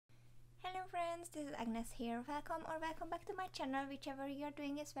friends, this is Agnes here. Welcome or welcome back to my channel, whichever you're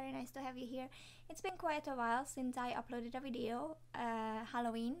doing. It's very nice to have you here. It's been quite a while since I uploaded a video.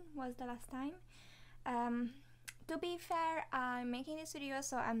 Halloween was the last time. To be fair, I'm making this video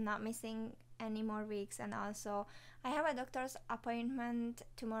so I'm not missing any more weeks, and also I have a doctor's appointment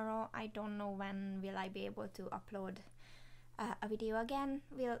tomorrow. I don't know when will I be able to upload a video again.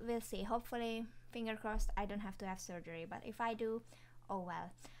 We'll see. Hopefully, finger crossed, I don't have to have surgery, but if I do, oh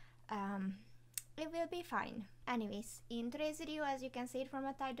well. It will be fine. Anyways, in today's video, as you can see it from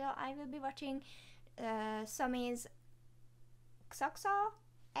the title, I will be watching Somi's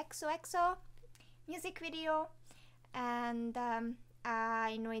XOXO music video, and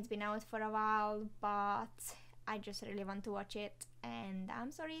I know it's been out for a while, but I just really want to watch it, and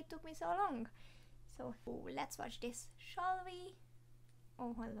I'm sorry it took me so long. So let's watch this, shall we?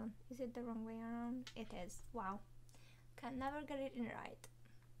 Oh, hold on, is it the wrong way around? It is. Wow, can never get it in right.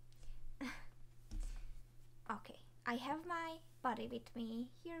 Okay, I have my buddy with me.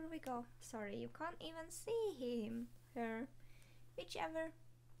 Here we go. Sorry, you can't even see him, her, whichever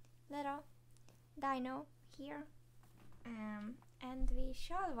little dino here. And we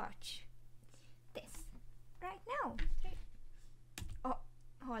shall watch this right now. Oh,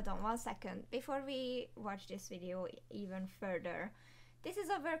 hold on 1 second. Before we watch this video even further, this is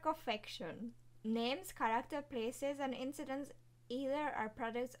a work of fiction. Names, character, places, and incidents either are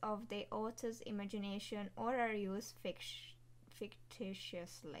products of the author's imagination or are used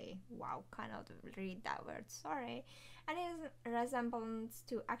fictitiously. Wow, cannot read that word, sorry. And its resemblance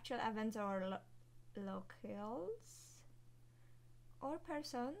to actual events or locales or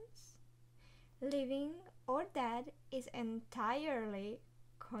persons, living or dead, is entirely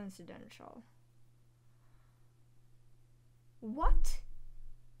coincidental. What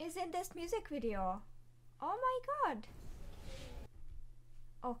is in this music video? Oh my god!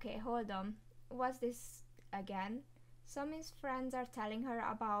 Okay, hold on. What's this again? Somi's friends are telling her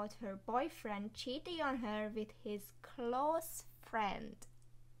about her boyfriend cheating on her with his close friend.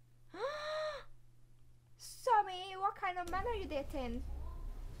 Somi, what kind of man are you dating?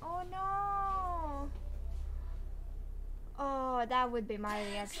 Oh no! Oh, that would be my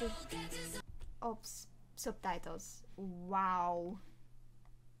reaction. Oops, subtitles. Wow.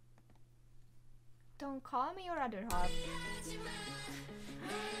 Don't call me your other half.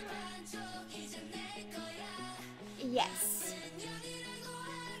 Yes.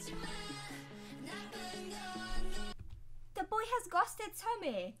 The boy has ghosted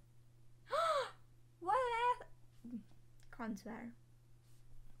Somi. What on earth? Can't swear.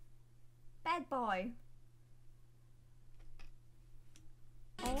 Bad boy.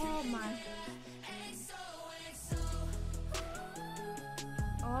 Oh my.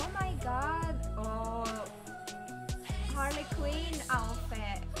 Oh my god. Oh. Harley Quinn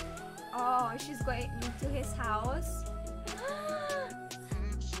outfit. Oh, she's going to his house.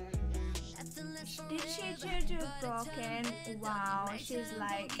 Did she juju broken? Wow, she's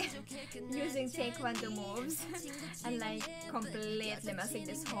like using taekwondo moves and like completely messing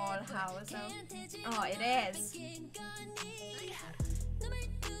this whole house up. Oh, it is.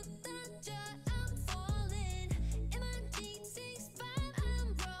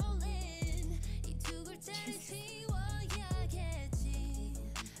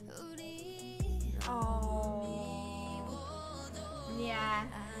 Oh, yeah.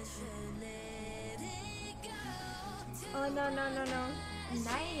 Oh no no no no!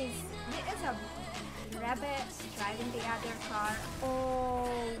 Nice. It is a rabbit driving the other car. Oh,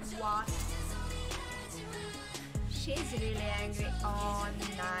 what? She's really angry. Oh,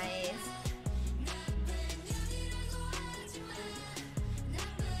 nice.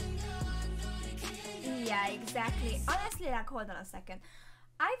 Yeah, exactly. Honestly, like, hold on a second.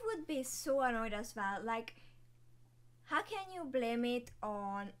 I would be so annoyed as well. Like, how can you blame it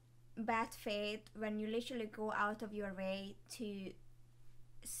on bad faith when you literally go out of your way to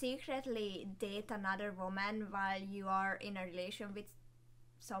secretly date another woman while you are in a relation with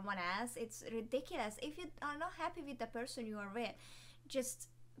someone else? It's ridiculous. If you are not happy with the person you are with, just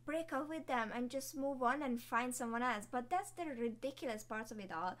break up with them and just move on and find someone else. But that's the ridiculous parts of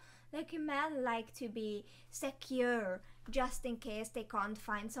it all. Like, men like to be secure just in case they can't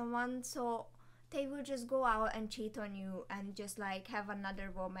find someone, so they will just go out and cheat on you and just like have another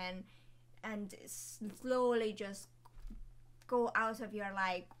woman and slowly just go out of your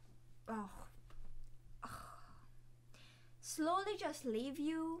life. Slowly just leave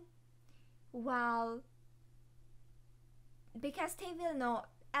you, while because they will know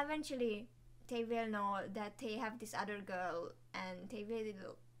eventually, they will know that they have this other girl and they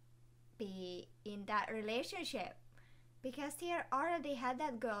will be in that relationship. because he already had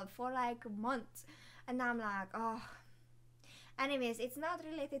that girl for like months, and I'm like, oh. Anyways, it's not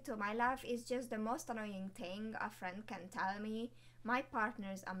related to my life, it's just the most annoying thing a friend can tell me. My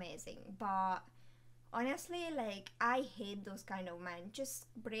partner's amazing, but honestly, like, I hate those kind of men. Just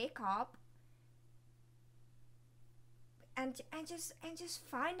break up and just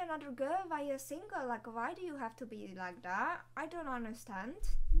find another girl while you're single. Like, why do you have to be like that? I don't understand.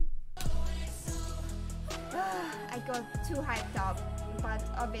 I got too hyped up, but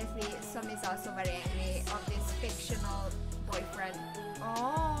obviously Somi is also very angry of this fictional boyfriend.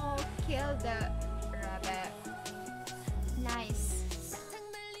 Oh, kill the rabbit. Nice.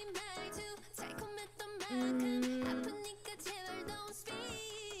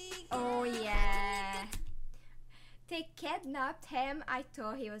 Oh yeah. They kidnapped him. I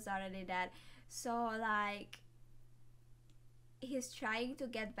thought he was already dead. So like, he's trying to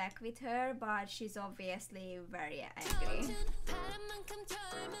get back with her, but she's obviously very angry.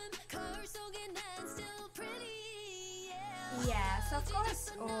 Yes, of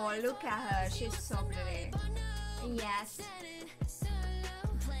course. Oh, look at her. She's so pretty. Yes.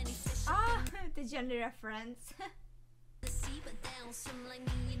 Ah, the gender reference.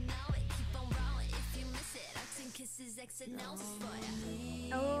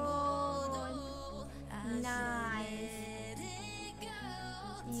 Oh, nice.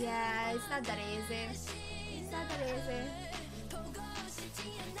 Yeah, it's not that easy. It's not that easy.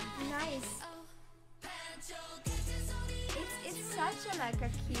 Nice. It's such a like a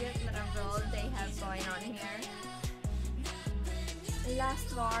cute little role they have going on here.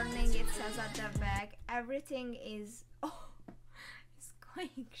 Last warning, it says at the back, everything is, oh, it's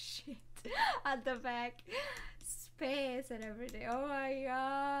going shit at the back. Space and everything. Oh my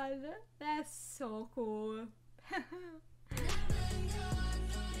god, that's so cool.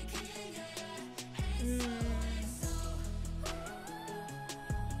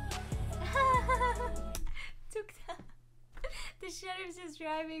 Took the sheriff's just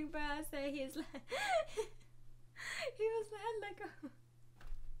driving past and he's like he was like a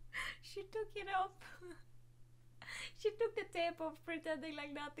she took it off. She took the tape off, pretending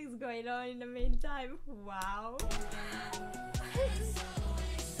like nothing's going on in the meantime. Wow.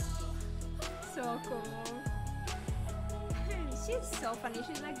 So cool. She's so funny.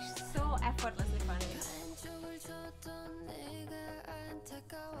 She's like so effortlessly funny.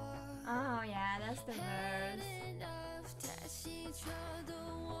 Oh yeah, that's the verse.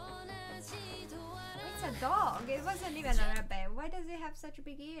 It's a dog. It wasn't even a rabbit. Why does it have such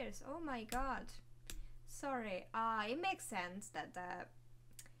big ears? Oh my god. Sorry. It makes sense that the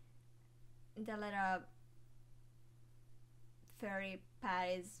little furry pet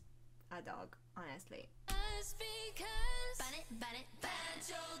is a dog, honestly.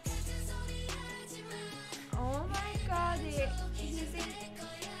 Oh my god,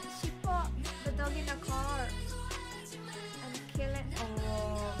 she put the dog in a car and killing,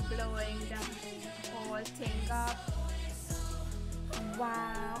 blowing the whole thing up.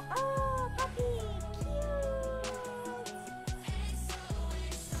 Wow. Oh, puppy, cute.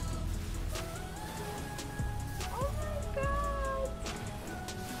 Oh my god.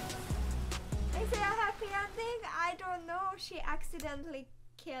 Is it a happy ending? I don't know. She accidentally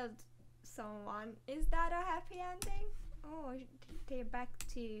killed someone. Is that a happy ending? Oh, they're back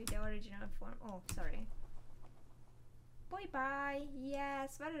to the original form. Oh, sorry. Bye bye.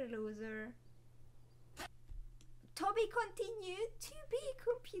 Yes, what a loser. Toby continued to be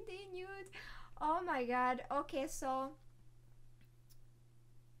continued. Oh my god. Okay, so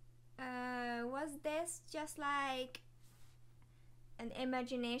was this just like an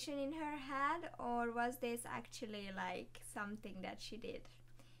imagination in her head, or was this actually like something that she did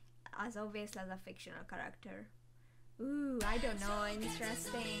as obvious as a fictional character? Ooh, I don't know.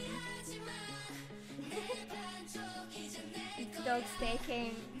 Interesting. Dogs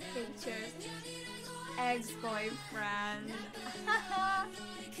taking pictures. Ex-boyfriend.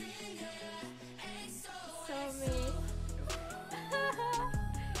 Somi.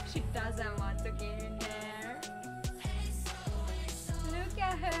 She doesn't want to get in there. Look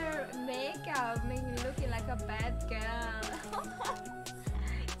at her makeup, making looking like a bad girl.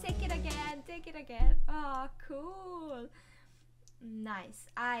 Take it again, take it again. Oh, cool. Nice.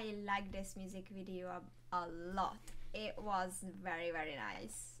 I like this music video a lot. It was very, very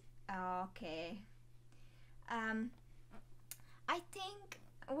nice. Okay. I think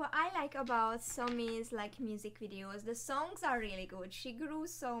what I like about Somi's like music videos, the songs are really good. She grew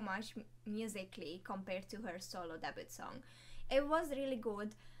so much musically compared to her solo debut song. It was really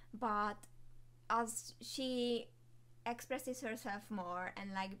good, but as she expresses herself more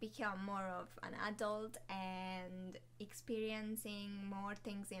and like become more of an adult and experiencing more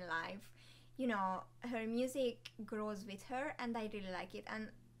things in life. You know, her music grows with her and I really like it. And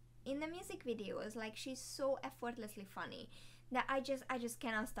in the music videos, like, she's so effortlessly funny that I just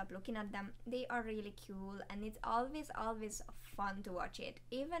cannot stop looking at them. They are really cool and it's always fun to watch it,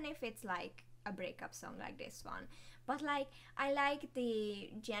 even if it's like a breakup song like this one. But like, I like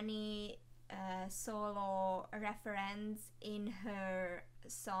the Jenny solo reference in her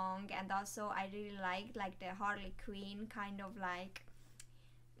song, and also I really like the Harley Quinn kind of like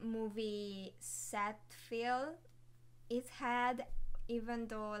movie set feel it had, even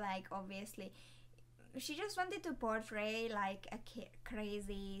though like obviously she just wanted to portray like a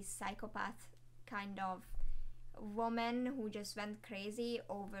crazy psychopath kind of woman who just went crazy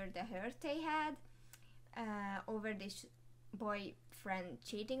over the hurt they had over this boyfriend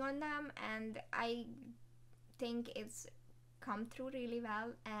cheating on them, and I think it's come through really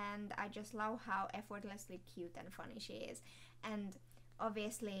well, and I just love how effortlessly cute and funny she is, and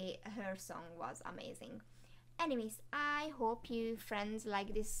obviously her song was amazing. Anyways, I hope you friends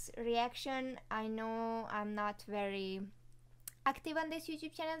like this reaction. I know I'm not very active on this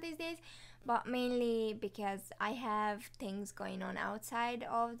YouTube channel these days, but mainly because I have things going on outside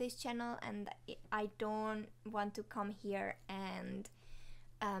of this channel and I don't want to come here and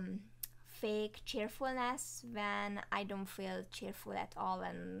fake cheerfulness when I don't feel cheerful at all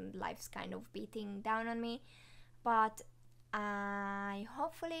and life's kind of beating down on me. But I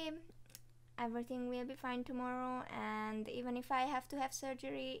hopefully everything will be fine tomorrow, and even if I have to have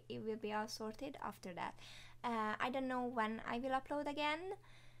surgery, it will be all sorted after that. I don't know when I will upload again.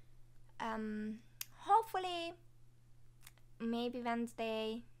 Hopefully maybe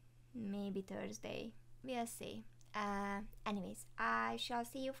Wednesday, maybe Thursday, we'll see. Anyways, I shall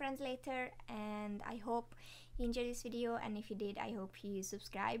see you friends later, and I hope you enjoyed this video, and if you did, I hope you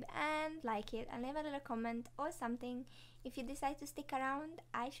subscribe and like it and leave a little comment or something. If you decide to stick around,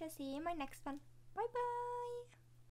 I shall see you in my next one. Bye bye!